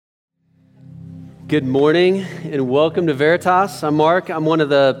Good morning and welcome to Veritas. I'm Mark. I'm one of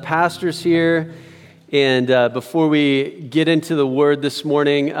the pastors here. And before we get into the word this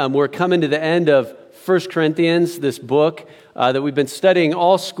morning, we're coming to the end of 1 Corinthians, this book that we've been studying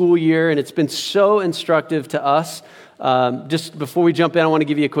all school year, and it's been so instructive to us. Just before we jump in, I want to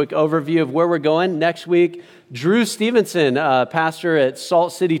give you a quick overview of where we're going. Next week, Drew Stevenson, pastor at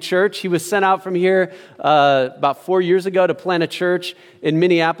Salt City Church. He was sent out from here about 4 years ago to plant a church in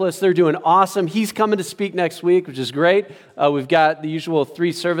Minneapolis. They're doing awesome. He's coming to speak next week, which is great. We've got the usual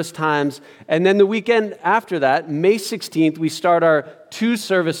 3 service times. And then the weekend after that, May 16th, we start our 2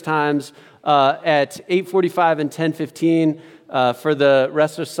 service times at 8:45 and 10:15 for the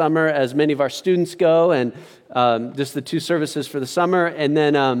rest of summer as many of our students go, and just the 2 services for the summer. And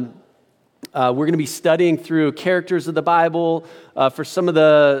then we're going to be studying through characters of the Bible for some of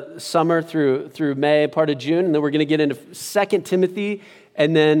the summer through May, part of June. And then we're going to get into 2 Timothy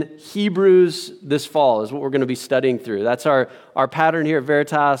and then Hebrews this fall is what we're going to be studying through. That's our pattern here at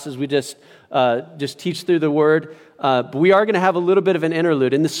Veritas as we just teach through the Word. But we are going to have a little bit of an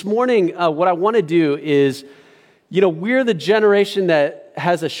interlude. And this morning, what I want to do is, we're the generation that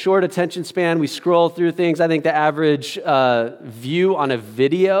has a short attention span. We scroll through things. I think the average view on a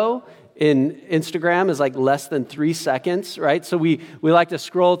video in Instagram is like less than 3 seconds, right? So we like to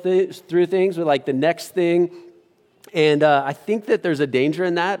scroll through things. We like the next thing. And I think that there's a danger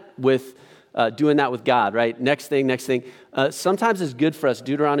in that with doing that with God, right? Next thing. Sometimes it's good for us.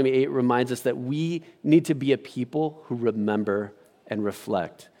 Deuteronomy 8 reminds us that we need to be a people who remember and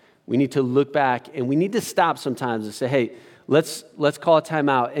reflect. We need to look back and we need to stop sometimes and say, hey, let's call a time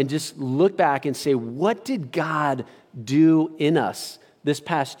out and just look back and say, what did God do in us this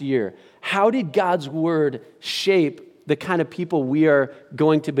past year? How did God's word shape the kind of people we are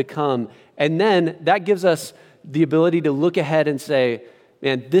going to become? And then that gives us the ability to look ahead and say,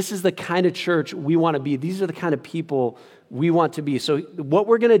 man, this is the kind of church we want to be. These are the kind of people we want to be. So what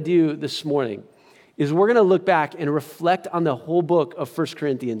we're going to do this morning is we're going to look back and reflect on the whole book of 1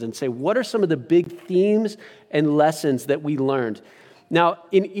 Corinthians and say, what are some of the big themes and lessons that we learned? Now,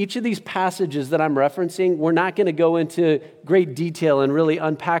 in each of these passages that I'm referencing, we're not going to go into great detail and really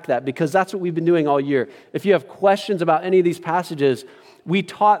unpack that because that's what we've been doing all year. If you have questions about any of these passages, we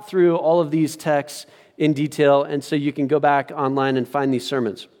taught through all of these texts in detail, and so you can go back online and find these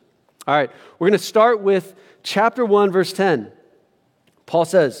sermons. All right, we're going to start with chapter 1, verse 10. Paul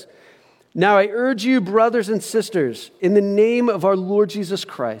says, "Now I urge you, brothers and sisters, in the name of our Lord Jesus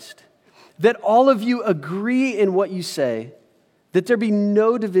Christ, that all of you agree in what you say, that there be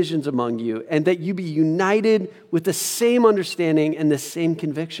no divisions among you, and that you be united with the same understanding and the same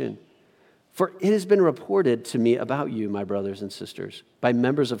conviction. For it has been reported to me about you, my brothers and sisters, by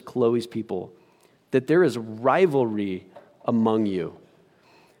members of Chloe's people, that there is rivalry among you."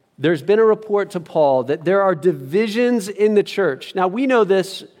 There's been a report to Paul that there are divisions in the church. Now, we know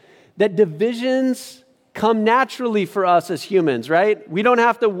this, that divisions come naturally for us as humans, right? We don't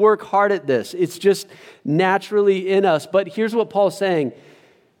have to work hard at this. It's just naturally in us. But here's what Paul's saying.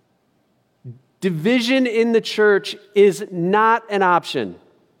 Division in the church is not an option.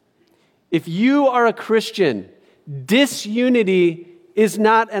 If you are a Christian, disunity is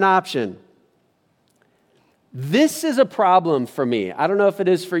not an option. This is a problem for me. I don't know if it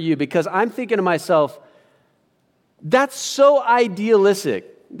is for you, because I'm thinking to myself, that's so idealistic.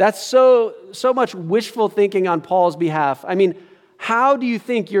 That's so much wishful thinking on Paul's behalf. I mean, how do you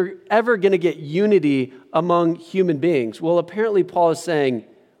think you're ever going to get unity among human beings? Well, apparently Paul is saying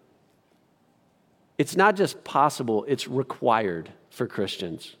it's not just possible, it's required for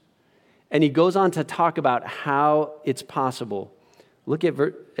Christians. And he goes on to talk about how it's possible. Look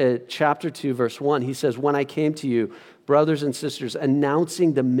at chapter 2, verse 1. He says, "When I came to you, brothers and sisters,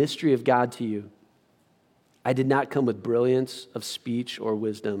 announcing the mystery of God to you, I did not come with brilliance of speech or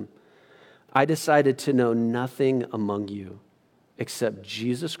wisdom. I decided to know nothing among you except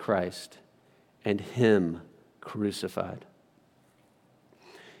Jesus Christ and Him crucified."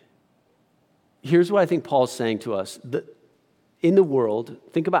 Here's what I think Paul's saying to us. In the world,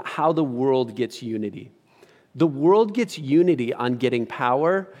 think about how the world gets unity. The world gets unity on getting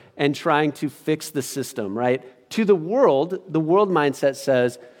power and trying to fix the system, right? To the world mindset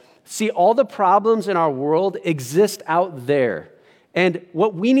says, see, all the problems in our world exist out there. And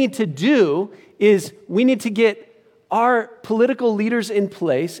what we need to do is we need to get our political leaders in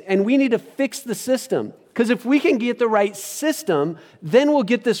place and we need to fix the system. Because if we can get the right system, then we'll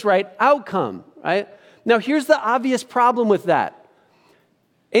get this right outcome, right? Now, here's the obvious problem with that.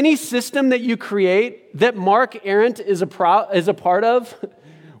 Any system that you create that Mark Arendt is a part of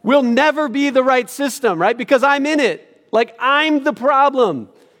will never be the right system, right? Because I'm in it. Like, I'm the problem.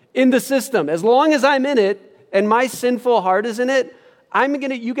 in the system. As long as I'm in it and my sinful heart is in it,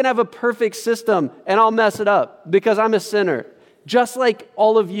 you can have a perfect system and I'll mess it up because I'm a sinner. Just like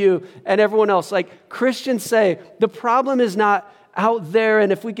all of you and everyone else. Like Christians say, the problem is not out there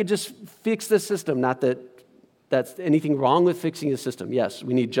and if we could just fix the system. Not that that's anything wrong with fixing the system. Yes,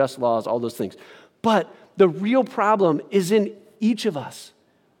 we need just laws, all those things. But the real problem is in each of us.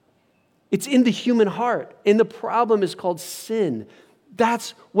 It's in the human heart. And the problem is called sin.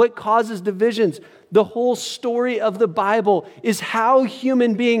 That's what causes divisions. The whole story of the Bible is how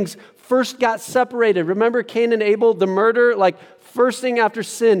human beings first got separated. Remember Cain and Abel, the murder? Like first thing after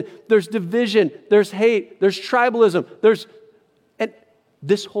sin, there's division, there's hate, there's tribalism, and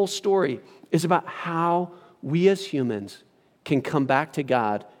this whole story is about how we as humans can come back to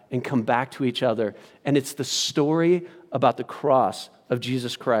God and come back to each other. And it's the story about the cross of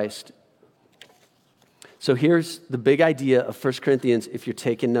Jesus Christ. So here's the big idea of 1 Corinthians if you're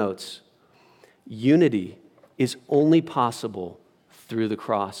taking notes. Unity is only possible through the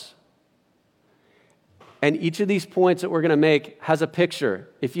cross. And each of these points that we're going to make has a picture.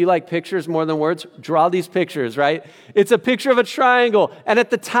 If you like pictures more than words, draw these pictures, right? It's a picture of a triangle, and at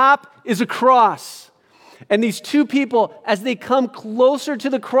the top is a cross. And these two people, as they come closer to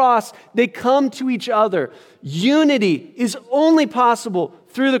the cross, they come to each other. Unity is only possible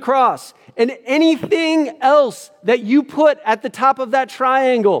through the cross. And anything else that you put at the top of that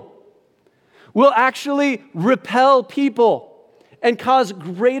triangle will actually repel people and cause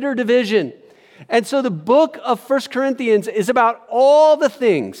greater division. And so the book of 1 Corinthians is about all the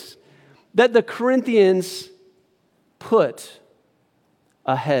things that the Corinthians put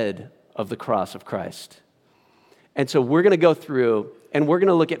ahead of the cross of Christ. And so we're going to go through and we're going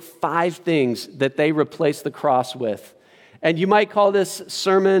to look at 5 things that they replaced the cross with. And you might call this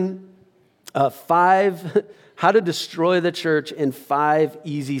sermon 5, how to destroy the church in 5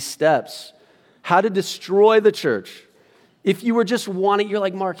 easy steps. How to destroy the church. If you were just wanting, you're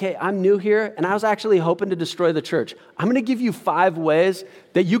like, Mark, hey, I'm new here, and I was actually hoping to destroy the church. I'm going to give you 5 ways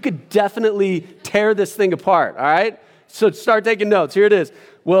that you could definitely tear this thing apart, all right? So start taking notes. Here it is.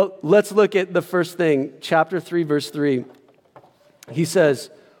 Well, let's look at the first thing. Chapter 3, verse 3. He says,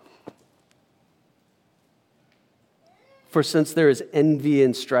 "For since there is envy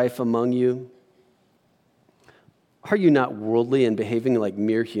and strife among you, are you not worldly and behaving like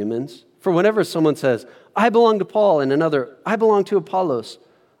mere humans? For whenever someone says, I belong to Paul, and another, I belong to Apollos,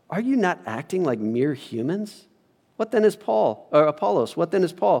 are you not acting like mere humans? What then is Paul, or Apollos? What then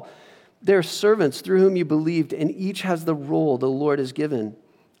is Paul? They're servants through whom you believed, and each has the role the Lord has given.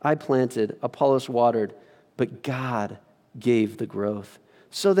 I planted, Apollos watered, but God gave the growth.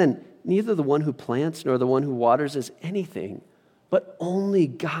 So then, neither the one who plants nor the one who waters is anything, but only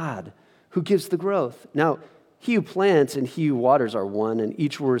God who gives the growth. Now, he who plants and he who waters are one, and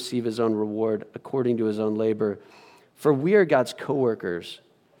each will receive his own reward according to his own labor. For we are God's co-workers.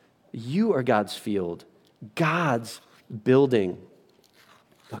 You are God's field, God's building."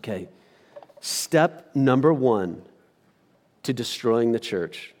 Okay, step number 1 to destroying the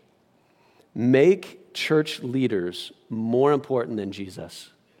church. Make church leaders more important than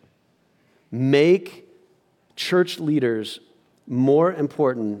Jesus. Make church leaders more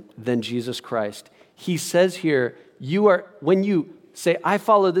important than Jesus Christ. He says here, when you say, I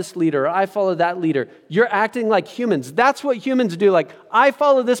follow this leader, or I follow that leader, you're acting like humans. That's what humans do. Like, I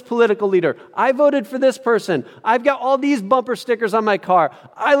follow this political leader. I voted for this person. I've got all these bumper stickers on my car.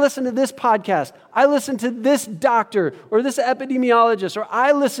 I listen to this podcast. I listen to this doctor or this epidemiologist, or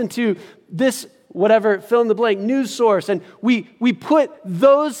I listen to this whatever, fill in the blank, news source. And we put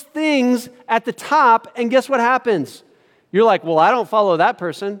those things at the top, and guess what happens? You're like, well, I don't follow that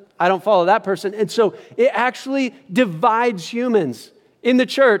person. I don't follow that person. And so it actually divides humans in the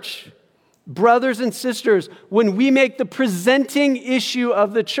church. Brothers and sisters, when we make the presenting issue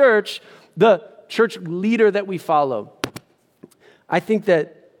of the church leader that we follow, I think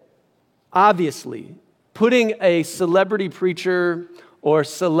that obviously putting a celebrity preacher or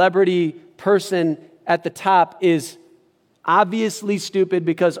celebrity person at the top is obviously stupid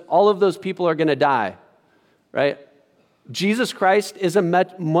because all of those people are going to die, right? Jesus Christ is a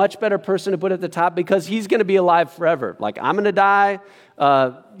much better person to put at the top because he's going to be alive forever. Like, I'm going to die,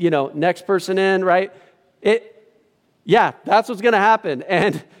 next person in, right? That's what's going to happen.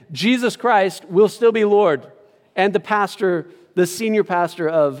 And Jesus Christ will still be Lord and the senior pastor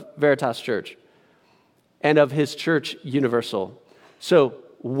of Veritas Church and of his church universal. So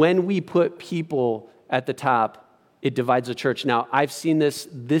when we put people at the top, it divides the church. Now, I've seen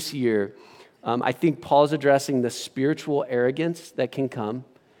this year. I think Paul's addressing the spiritual arrogance that can come,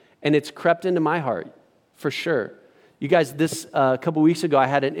 and it's crept into my heart, for sure. You guys, this couple weeks ago, I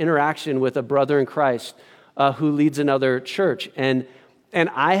had an interaction with a brother in Christ who leads another church. And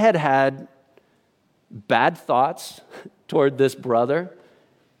I had bad thoughts toward this brother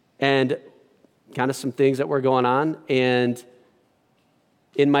and kind of some things that were going on. And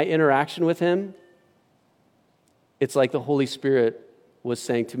in my interaction with him, it's like the Holy Spirit was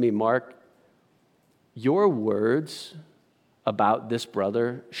saying to me, Mark, your words about this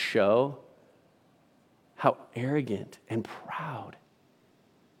brother show how arrogant and proud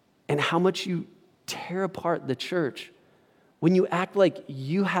and how much you tear apart the church when you act like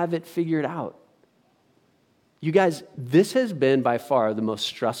you have it figured out. You guys, this has been by far the most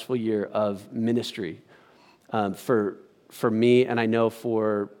stressful year of ministry for me, and I know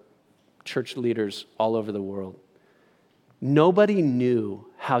for church leaders all over the world. Nobody knew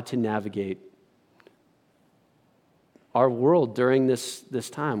how to navigate our world during this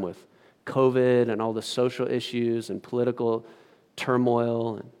time with COVID and all the social issues and political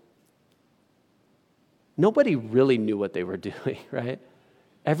turmoil. And nobody really knew what they were doing, right?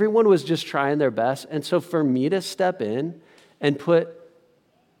 Everyone was just trying their best. And so for me to step in and put,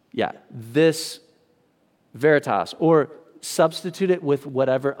 this Veritas, or substitute it with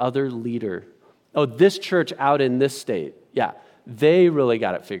whatever other leader. Oh, this church out in this state. Yeah, they really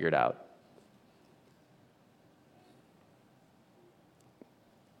got it figured out.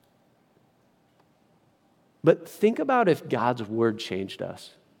 But think about if God's word changed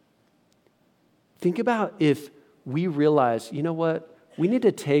us. Think about if we realize, you know what? We need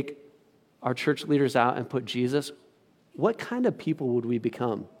to take our church leaders out and put Jesus. What kind of people would we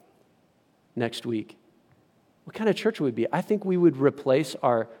become next week? What kind of church would we be? I think we would replace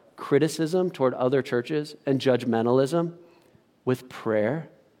our criticism toward other churches and judgmentalism with prayer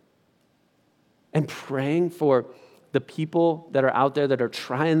and praying for the people that are out there that are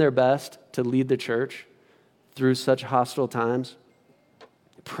trying their best to lead the church through such hostile times.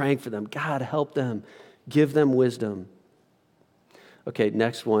 Praying for them. God, help them. Give them wisdom. Okay,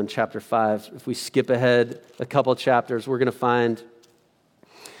 next one, chapter 5. If we skip ahead a couple chapters, we're going to find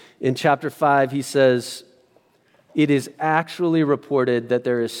in chapter 5, he says, it is actually reported that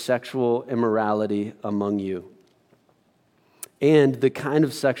there is sexual immorality among you, and the kind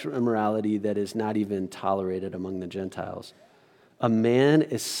of sexual immorality that is not even tolerated among the Gentiles. A man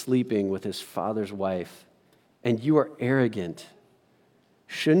is sleeping with his father's wife, and you are arrogant.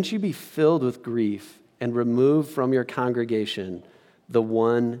 Shouldn't you be filled with grief and remove from your congregation the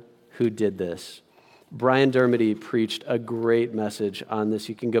one who did this? Brian Dermody preached a great message on this.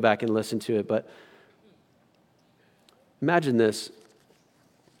 You can go back and listen to it, but imagine this.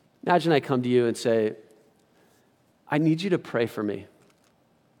 Imagine I come to you and say, I need you to pray for me.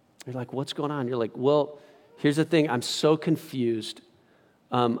 You're like, what's going on? You're like, well, here's the thing. I'm so confused.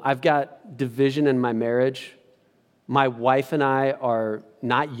 I've got division in my marriage. My wife and I are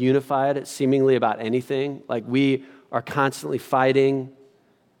not unified seemingly about anything. Like we are constantly fighting.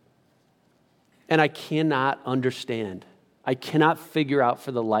 And I cannot understand. I cannot figure out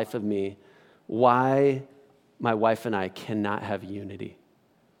for the life of me why my wife and I cannot have unity.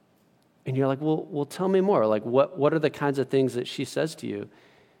 And you're like, well, tell me more. Like, what are the kinds of things that she says to you?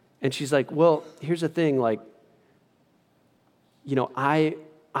 And she's like, well, here's the thing. Like, you know,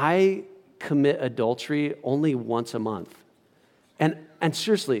 I commit adultery only once a month. And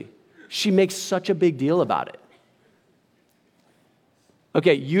seriously, she makes such a big deal about it.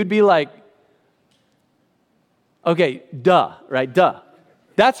 Okay, you'd be like, okay, duh, right? Duh.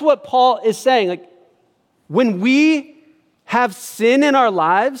 That's what Paul is saying. Like, when we have sin in our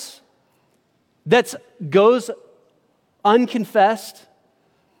lives that goes unconfessed,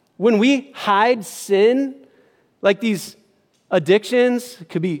 when we hide sin, like these addictions, it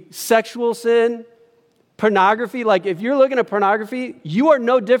could be sexual sin, pornography. Like if you're looking at pornography, you are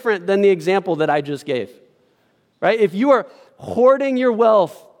no different than the example that I just gave, right? If you are hoarding your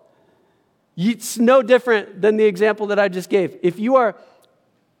wealth, it's no different than the example that I just gave. If you are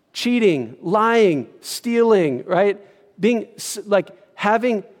cheating, lying, stealing, right? Being like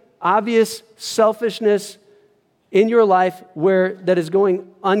having obvious selfishness in your life where that is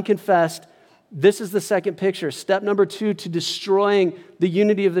going unconfessed, this is the second picture. Step number 2 to destroying the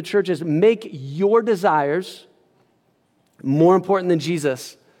unity of the church is make your desires more important than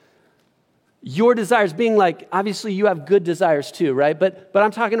Jesus. Your desires being like, obviously you have good desires too, right? But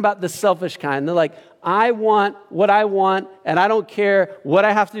I'm talking about the selfish kind. They're like, I want what I want, and I don't care what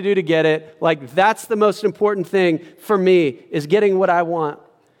I have to do to get it. Like, that's the most important thing for me, is getting what I want.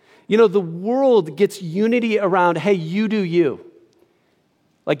 You know, the world gets unity around, hey, you do you.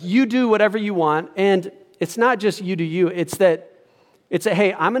 Like, you do whatever you want, and it's not just you do you. It's that,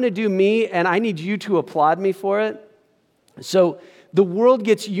 hey, I'm going to do me, and I need you to applaud me for it. So the world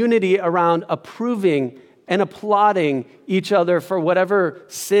gets unity around approving and applauding each other for whatever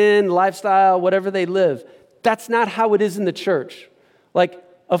sin, lifestyle, whatever they live. That's not how it is in the church. Like,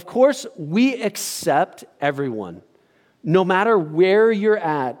 of course, we accept everyone. No matter where you're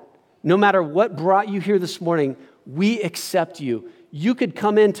at, no matter what brought you here this morning, we accept you. You could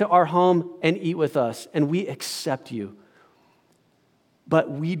come into our home and eat with us, and we accept you.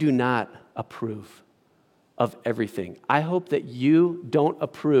 But we do not approve of everything. I hope that you don't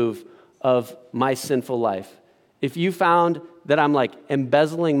approve of my sinful life. If you found that I'm like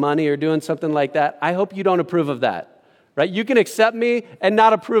embezzling money or doing something like that, I hope you don't approve of that, right? You can accept me and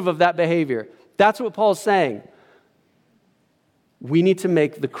not approve of that behavior. That's what Paul's saying. We need to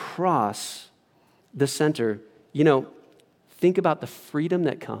make the cross the center. You know, think about the freedom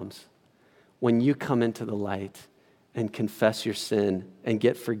that comes when you come into the light and confess your sin and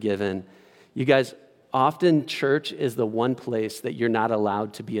get forgiven. You guys, often church is the one place that you're not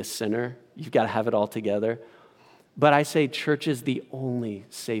allowed to be a sinner. You've got to have it all together. But I say church is the only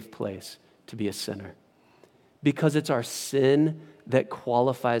safe place to be a sinner because it's our sin that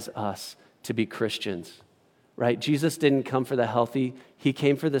qualifies us to be Christians, right? Jesus didn't come for the healthy. He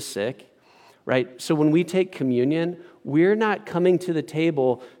came for the sick, right? So when we take communion, we're not coming to the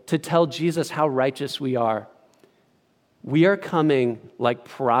table to tell Jesus how righteous we are. We are coming like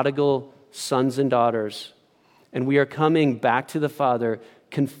prodigal sons and daughters, and we are coming back to the Father,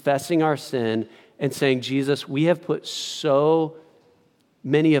 confessing our sin and saying, Jesus, we have put so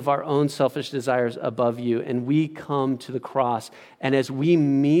many of our own selfish desires above you, and we come to the cross. And as we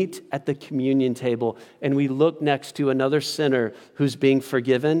meet at the communion table and we look next to another sinner who's being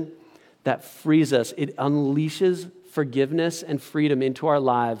forgiven, that frees us. It unleashes forgiveness and freedom into our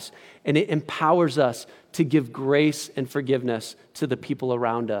lives, and it empowers us to give grace and forgiveness to the people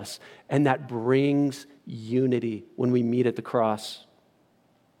around us. And that brings unity when we meet at the cross.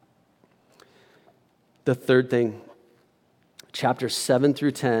 The third thing, chapters 7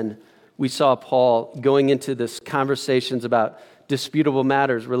 through 10, we saw Paul going into this conversations about disputable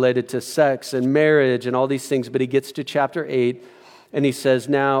matters related to sex and marriage and all these things, but he gets to chapter 8 and he says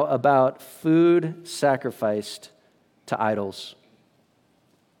now about food sacrificed to idols.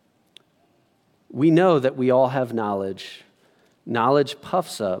 We know that we all have knowledge. Knowledge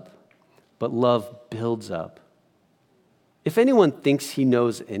puffs up, but love builds up. If anyone thinks he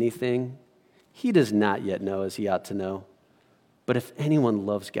knows anything, he does not yet know as he ought to know. But if anyone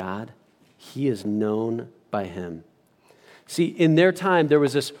loves God, he is known by him. See, in their time, there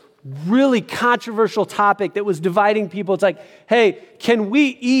was this really controversial topic that was dividing people. It's like, hey, can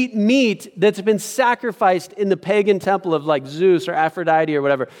we eat meat that's been sacrificed in the pagan temple of like Zeus or Aphrodite or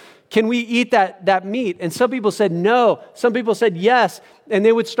whatever? Can we eat that meat? And some people said no. Some people said yes. And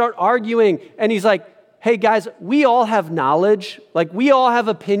they would start arguing. And he's like, hey guys, we all have knowledge. Like we all have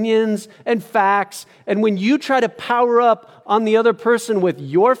opinions and facts. And when you try to power up on the other person with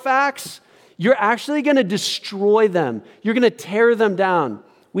your facts, you're actually going to destroy them. You're going to tear them down.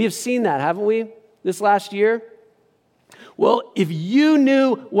 We have seen that, haven't we, this last year? Well, if you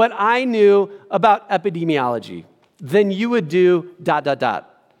knew what I knew about epidemiology, then you would do ...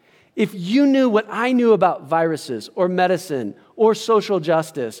 If you knew what I knew about viruses or medicine or social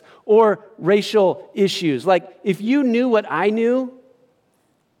justice or racial issues, like if you knew what I knew,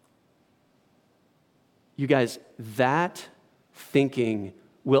 you guys, that thinking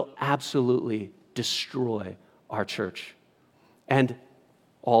will absolutely destroy our church and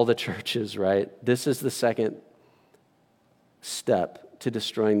all the churches, right? This is the second step to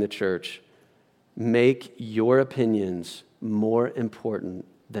destroying the church. Make your opinions more important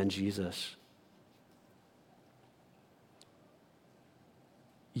than Jesus.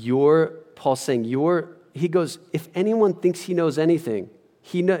 Paul's saying, he goes, if anyone thinks he knows anything,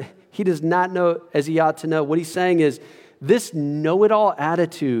 he does not know as he ought to know. What he's saying is, this know-it-all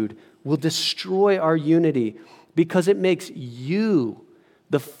attitude will destroy our unity because it makes you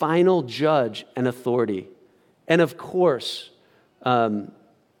the final judge and authority. And of course,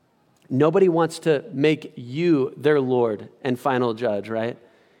 nobody wants to make you their Lord and final judge, right?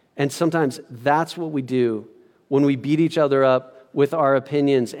 And sometimes that's what we do when we beat each other up with our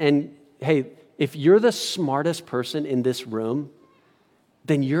opinions. And hey, if you're the smartest person in this room,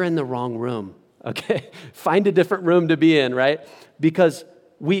 then you're in the wrong room, okay? Find a different room to be in, right? Because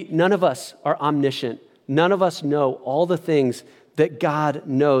none of us are omniscient. None of us know all the things that God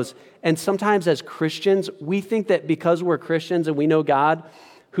knows. And sometimes as Christians, we think that because we're Christians and we know God,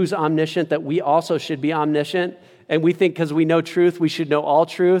 who's omniscient, that we also should be omniscient. And we think because we know truth, we should know all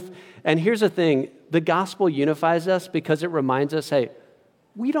truth. And here's the thing, the gospel unifies us because it reminds us, hey,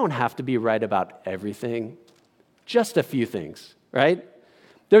 we don't have to be right about everything. just a few things, right?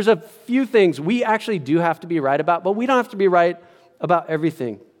 There's a few things we actually do have to be right about, but we don't have to be right about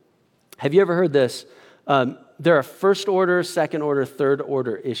everything. Have you ever heard this? There are first order, second order, third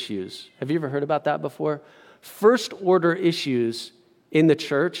order issues. Have you ever heard about that before? First order issues in the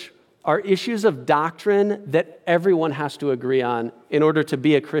church are issues of doctrine that everyone has to agree on in order to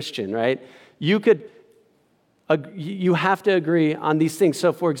be a Christian, right? You have to agree on these things.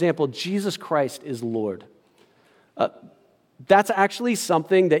 So, for example, Jesus Christ is Lord. That's actually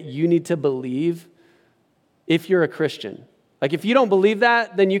something that you need to believe if you're a Christian. Like, if you don't believe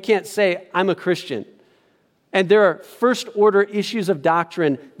that, then you can't say, I'm a Christian. And there are first order issues of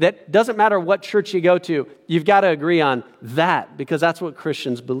doctrine that doesn't matter what church you go to, you've got to agree on that because that's what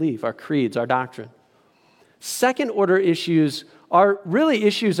Christians believe, our creeds, our doctrine. Second order issues are really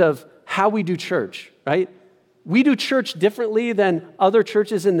issues of how we do church, right? We do church differently than other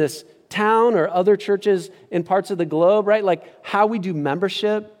churches in this town or other churches in parts of the globe, right? Like how we do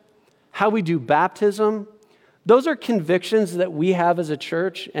membership, how we do baptism. Those are convictions that we have as a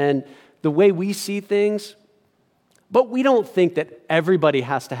church and the way we see things. But we don't think that everybody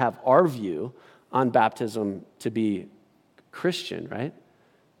has to have our view on baptism to be Christian, right?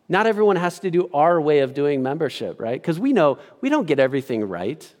 Not everyone has to do our way of doing membership, right? Because we know we don't get everything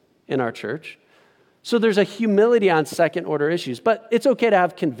right in our church. So there's a humility on second order issues. But it's okay to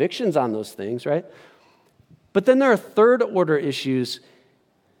have convictions on those things, right? But then there are third order issues.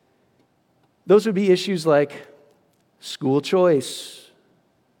 Those would be issues like school choice,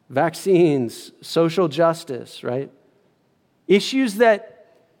 vaccines, social justice, right? Issues that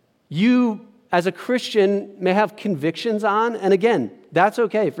you, as a Christian, may have convictions on. And again, that's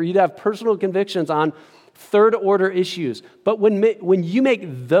okay for you to have personal convictions on third order issues. But when you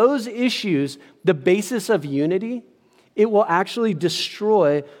make those issues the basis of unity, it will actually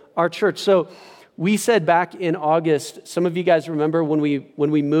destroy our church. So we said back in August, some of you guys remember when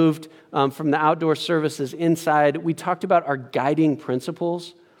we moved from the outdoor services inside, we talked about our guiding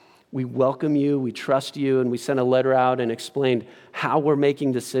principles. We welcome you, we trust you, and we sent a letter out and explained how we're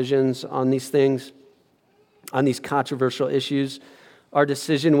making decisions on these things, on these controversial issues. Our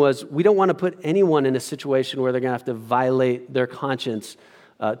decision was we don't want to put anyone in a situation where they're going to have to violate their conscience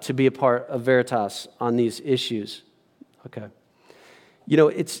to be a part of Veritas on these issues. Okay. You know,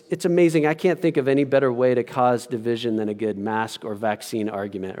 it's amazing. I can't think of any better way to cause division than a good mask or vaccine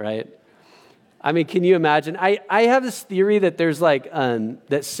argument, right? I mean, can you imagine? I have this theory that there's like,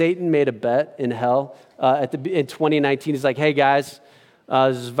 that Satan made a bet in hell in 2019. He's like, hey guys,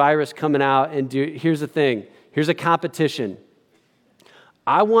 there's this virus coming out, and here's the thing. Here's a competition.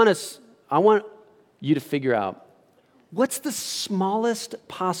 I want you to figure out what's the smallest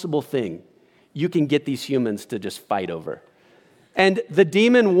possible thing you can get these humans to just fight over. And the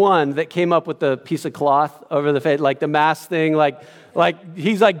demon one that came up with the piece of cloth over the face, like the mask thing, like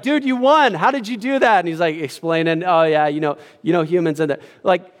he's like, dude, you won. How did you do that? And he's like explaining, oh yeah, you know humans and that.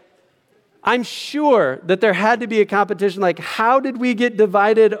 Like, I'm sure that there had to be a competition. Like, how did we get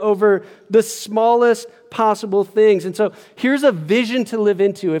divided over the smallest possible things? And so here's a vision to live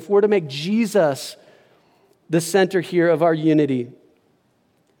into if we're to make Jesus the center here of our unity.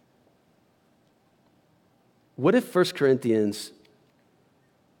 What if 1 Corinthians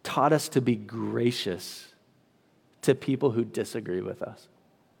taught us to be gracious to people who disagree with us?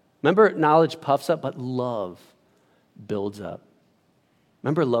 Remember, knowledge puffs up, but love builds up.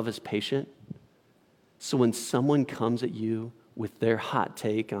 Remember, love is patient. So when someone comes at you with their hot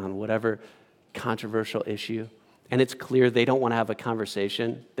take on whatever controversial issue, and it's clear they don't want to have a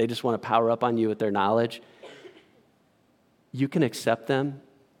conversation, they just want to power up on you with their knowledge, you can accept them.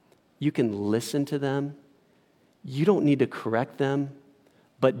 You can listen to them. You don't need to correct them,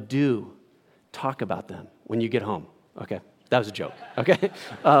 but do talk about them when you get home. Okay, that was a joke, okay?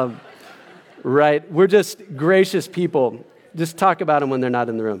 Right, we're just gracious people. Just talk about them when they're not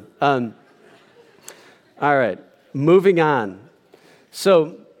in the room. All right, moving on.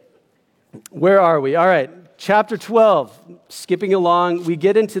 So where are we? All right, chapter 12, skipping along, we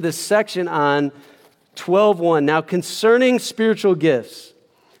get into this section on 12:1. Now, concerning spiritual gifts,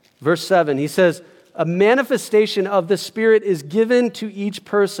 verse 7, he says, a manifestation of the Spirit is given to each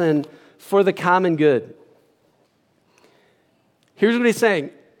person for the common good. Here's what he's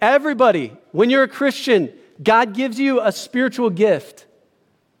saying. Everybody, when you're a Christian, God gives you a spiritual gift.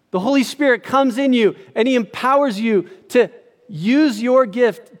 The Holy Spirit comes in you and he empowers you to use your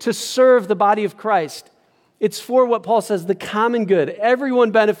gift to serve the body of Christ. It's for what Paul says, the common good.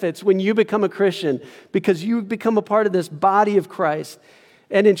 Everyone benefits when you become a Christian because you become a part of this body of Christ.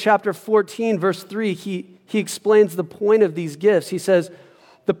 And in chapter 14, verse 3, he explains the point of these gifts. He says,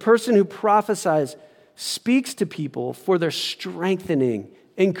 the person who prophesies speaks to people for their strengthening,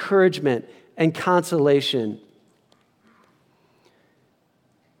 encouragement, and consolation.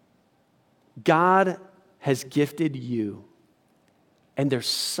 God has gifted you, and there's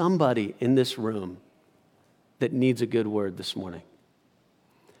somebody in this room that needs a good word this morning.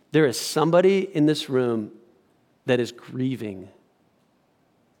 There is somebody in this room that is grieving.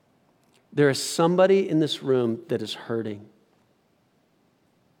 There is somebody in this room that is hurting.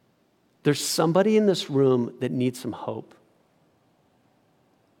 There's somebody in this room that needs some hope.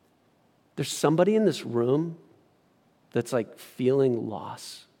 There's somebody in this room that's like feeling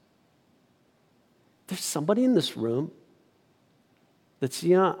loss. There's somebody in this room that's,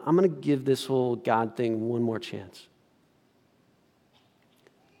 I'm going to give this whole God thing one more chance.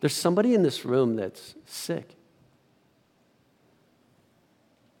 There's somebody in this room that's sick.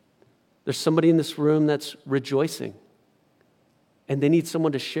 There's somebody in this room that's rejoicing, and they need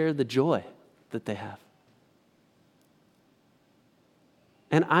someone to share the joy that they have.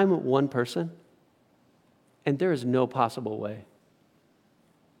 And I'm one person, and there is no possible way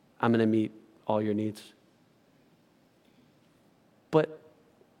I'm going to meet all your needs. But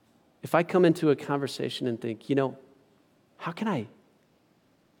if I come into a conversation and think, how can I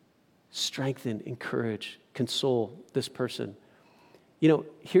strengthen, encourage, console this person?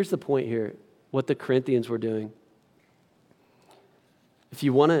 Here's the point here, what the Corinthians were doing. If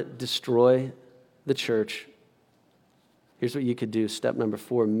you want to destroy the church, here's what you could do. Step number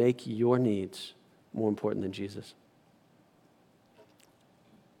 4, make your needs more important than Jesus.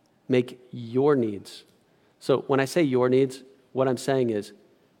 Make your needs. So when I say your needs, what I'm saying is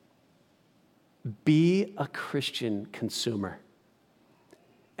be a Christian consumer.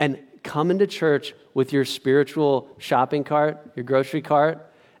 And come into church with your spiritual shopping cart, your grocery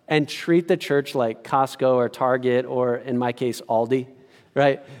cart, and treat the church like Costco or Target or, in my case, Aldi,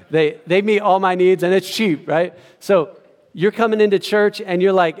 right? They meet all my needs and it's cheap, right? So you're coming into church and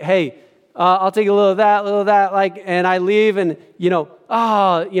you're like, hey, I'll take a little of that, and I leave and,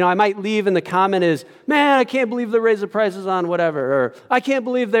 I might leave and the comment is, man, I can't believe they raised the prices on whatever, or I can't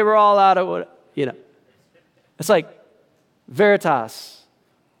believe they were all out of what, It's like Veritas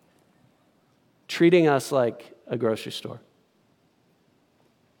treating us like a grocery store.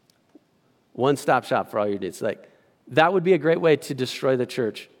 One-stop shop for all your needs. That would be a great way to destroy the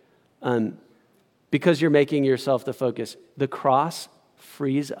church because you're making yourself the focus. The cross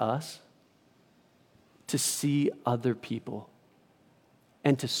frees us to see other people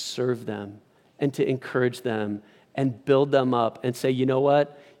and to serve them and to encourage them and build them up and say, you know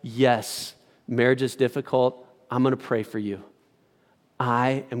what? Yes, marriage is difficult. I'm going to pray for you.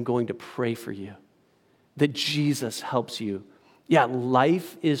 I am going to pray for you that Jesus helps you. Yeah,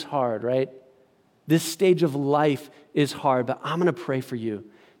 life is hard, right? This stage of life is hard, but I'm going to pray for you.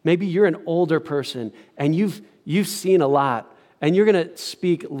 Maybe you're an older person and you've seen a lot, and you're going to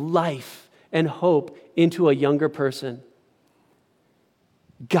speak life and hope into a younger person.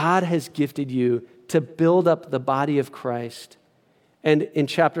 God has gifted you to build up the body of Christ. And in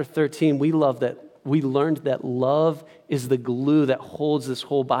chapter 13, we learned that love is the glue that holds this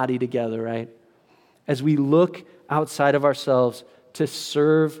whole body together, right? As we look outside of ourselves to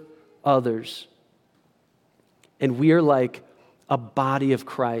serve others. And we are like a body of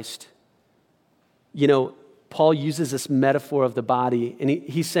Christ. Paul uses this metaphor of the body, and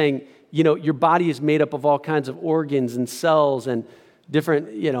he's saying, your body is made up of all kinds of organs and cells and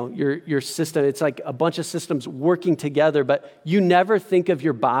different, your system. It's like a bunch of systems working together, but you never think of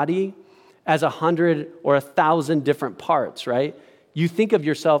your body as 100 or 1,000 different parts, right? You think of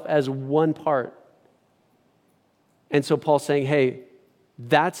yourself as one part. And so Paul's saying, hey,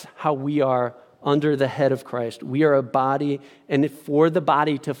 that's how we are under the head of Christ. We are a body, and for the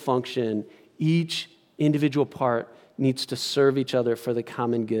body to function, each individual part needs to serve each other for the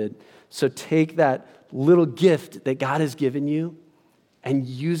common good. So take that little gift that God has given you and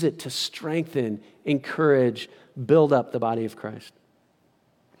use it to strengthen, encourage, build up the body of Christ.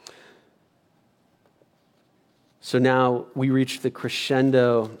 So now we reach the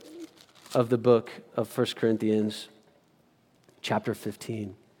crescendo of the book of 1 Corinthians, chapter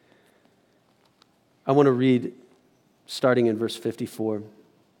 15. I want to read starting in verse 54.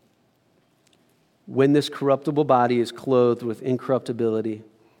 When this corruptible body is clothed with incorruptibility,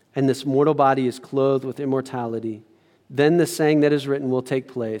 and this mortal body is clothed with immortality, then the saying that is written will take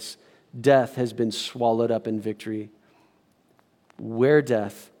place. Death has been swallowed up in victory. Where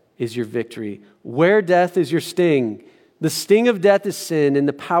death is your victory? Where death is your sting? The sting of death is sin, and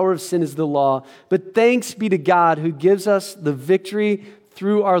the power of sin is the law. But thanks be to God who gives us the victory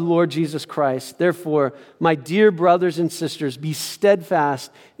through our Lord Jesus Christ. Therefore, my dear brothers and sisters, be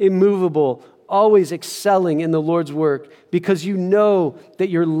steadfast, immovable, always excelling in the Lord's work, because you know that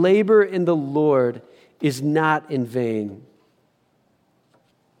your labor in the Lord is not in vain.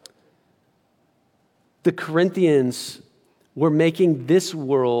 The Corinthians were making this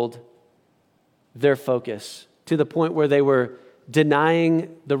world their focus to the point where they were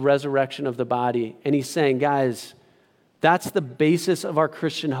denying the resurrection of the body. And he's saying, guys, that's the basis of our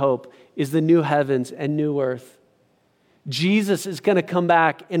Christian hope, is the new heavens and new earth. Jesus is going to come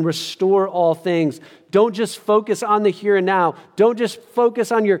back and restore all things. Don't just focus on the here and now. Don't just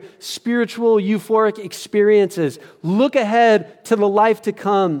focus on your spiritual, euphoric experiences. Look ahead to the life to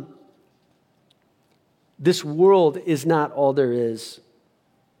come. This world is not all there is.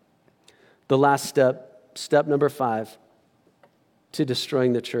 The last step number 5, to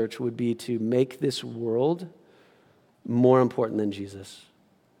destroying the church would be to make this world more important than Jesus.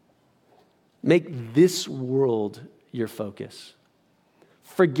 Make this world your focus.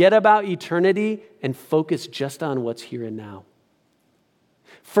 Forget about eternity and focus just on what's here and now.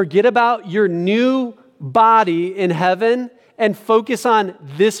 Forget about your new body in heaven and focus on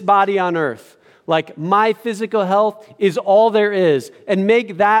this body on earth. Like, my physical health is all there is, and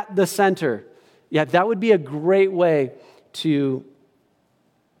make that the center. Yeah, that would be a great way to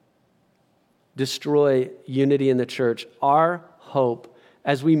destroy unity in the church. Our hope,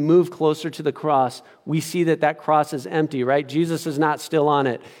 as we move closer to the cross, we see that cross is empty, right? Jesus is not still on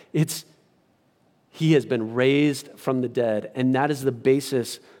it. He has been raised from the dead, and that is the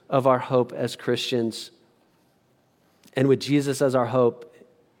basis of our hope as Christians. And with Jesus as our hope,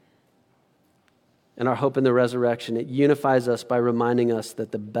 and our hope in the resurrection, it unifies us by reminding us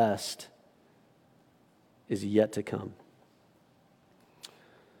that the best is yet to come.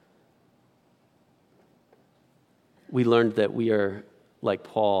 We learned that we are like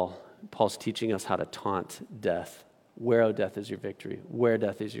Paul. Paul's teaching us how to taunt death. Where, O death, is your victory? Where,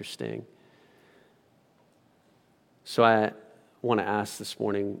 death, is your sting? So I want to ask this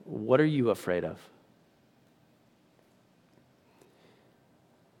morning, what are you afraid of?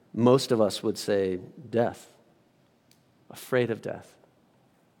 Most of us would say death, afraid of death.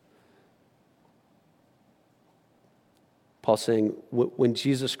 Paul's saying, when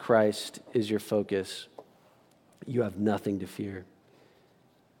Jesus Christ is your focus, you have nothing to fear.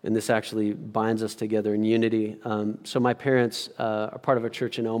 And this actually binds us together in unity. So my parents are part of a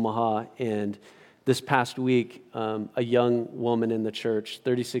church in Omaha, and this past week, a young woman in the church,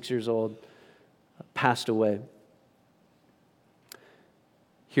 36 years old, passed away.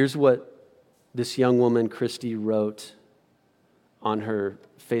 Here's what this young woman, Christy, wrote on her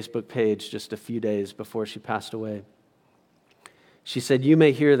Facebook page just a few days before she passed away. She said, "You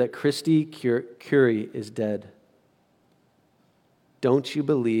may hear that Christy Curie is dead. Don't you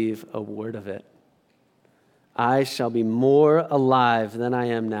believe a word of it? I shall be more alive than I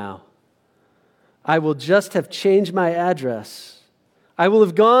am now. I will just have changed my address. I will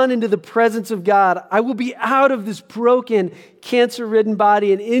have gone into the presence of God. I will be out of this broken, cancer-ridden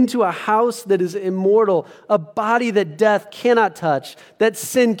body and into a house that is immortal, a body that death cannot touch, that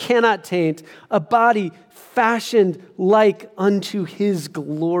sin cannot taint, a body fashioned like unto his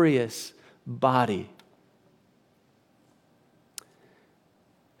glorious body."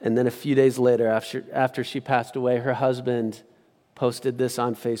 And then a few days later, after she passed away, her husband posted this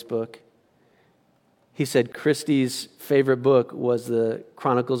on Facebook. He said Christy's favorite book was the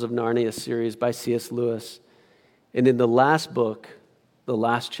Chronicles of Narnia series by C.S. Lewis. And in the last book, the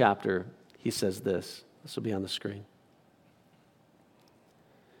last chapter, he says this. This will be on the screen.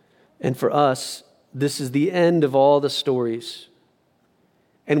 "And for us, this is the end of all the stories.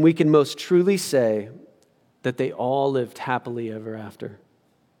 And we can most truly say that they all lived happily ever after.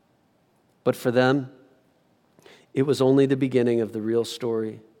 But for them, it was only the beginning of the real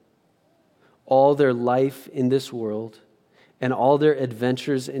story. All their life in this world and all their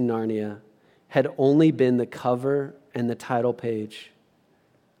adventures in Narnia had only been the cover and the title page.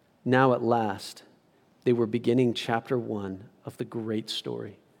 Now at last, they were beginning chapter 1 of the great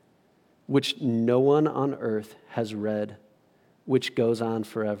story, which no one on earth has read, which goes on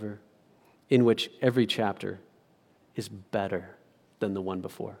forever, in which every chapter is better than the one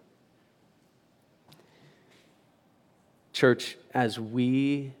before." Church, as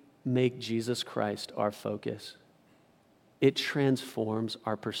we make Jesus Christ our focus, it transforms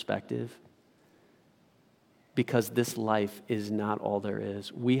our perspective, because this life is not all there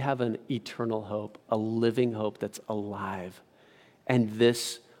is. We have an eternal hope, a living hope that's alive. And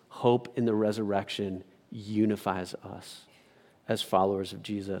this hope in the resurrection unifies us as followers of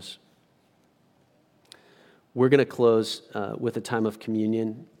Jesus. We're going to close with a time of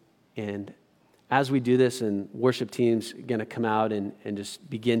communion. And as we do this, and worship team's going to come out and just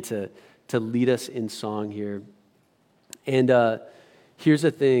begin to to lead us in song here. And here's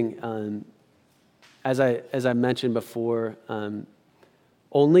the thing, as I mentioned before,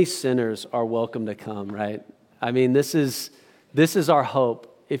 only sinners are welcome to come, right? I mean, this is our hope.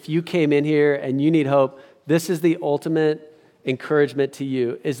 If you came in here and you need hope, this is the ultimate encouragement to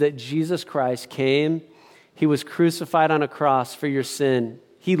you, is that Jesus Christ came, he was crucified on a cross for your sin.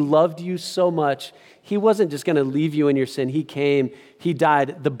 He loved you so much. He wasn't just going to leave you in your sin. He came, he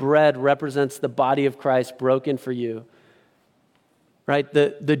died. The bread represents the body of Christ broken for you. Right?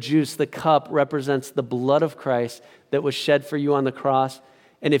 The juice, the cup represents the blood of Christ that was shed for you on the cross.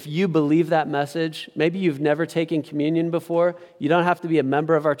 And if you believe that message, maybe you've never taken communion before, you don't have to be a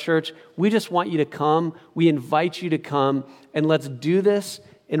member of our church. We just want you to come. We invite you to come, and let's do this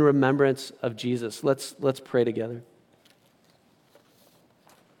in remembrance of Jesus. Let's pray together.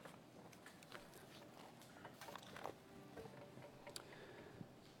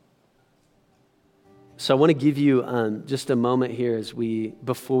 So I want to give you just a moment here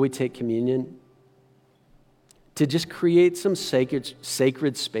before we take communion, to just create some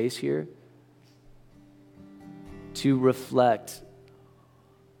sacred space here to reflect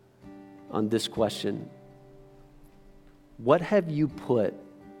on this question. What have you put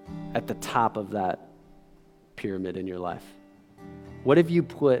at the top of that pyramid in your life? What have you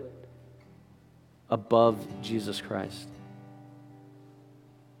put above Jesus Christ?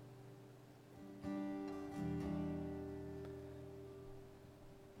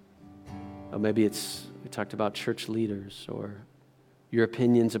 Or maybe we talked about church leaders or your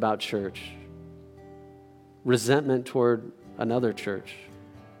opinions about church, resentment toward another church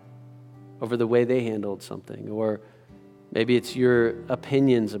over the way they handled something, or maybe it's your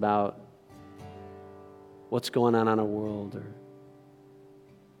opinions about what's going on in our world, or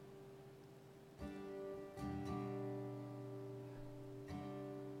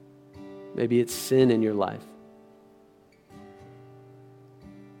maybe it's sin in your life.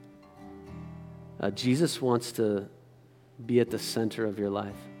 Jesus wants to be at the center of your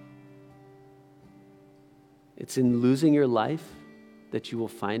life. It's in losing your life that you will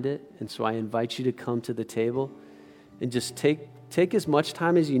find it. And so I invite you to come to the table and just take as much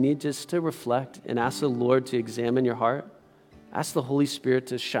time as you need just to reflect and ask the Lord to examine your heart. Ask the Holy Spirit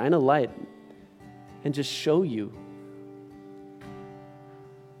to shine a light and just show you.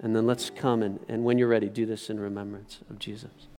 And then let's come and when you're ready, do this in remembrance of Jesus.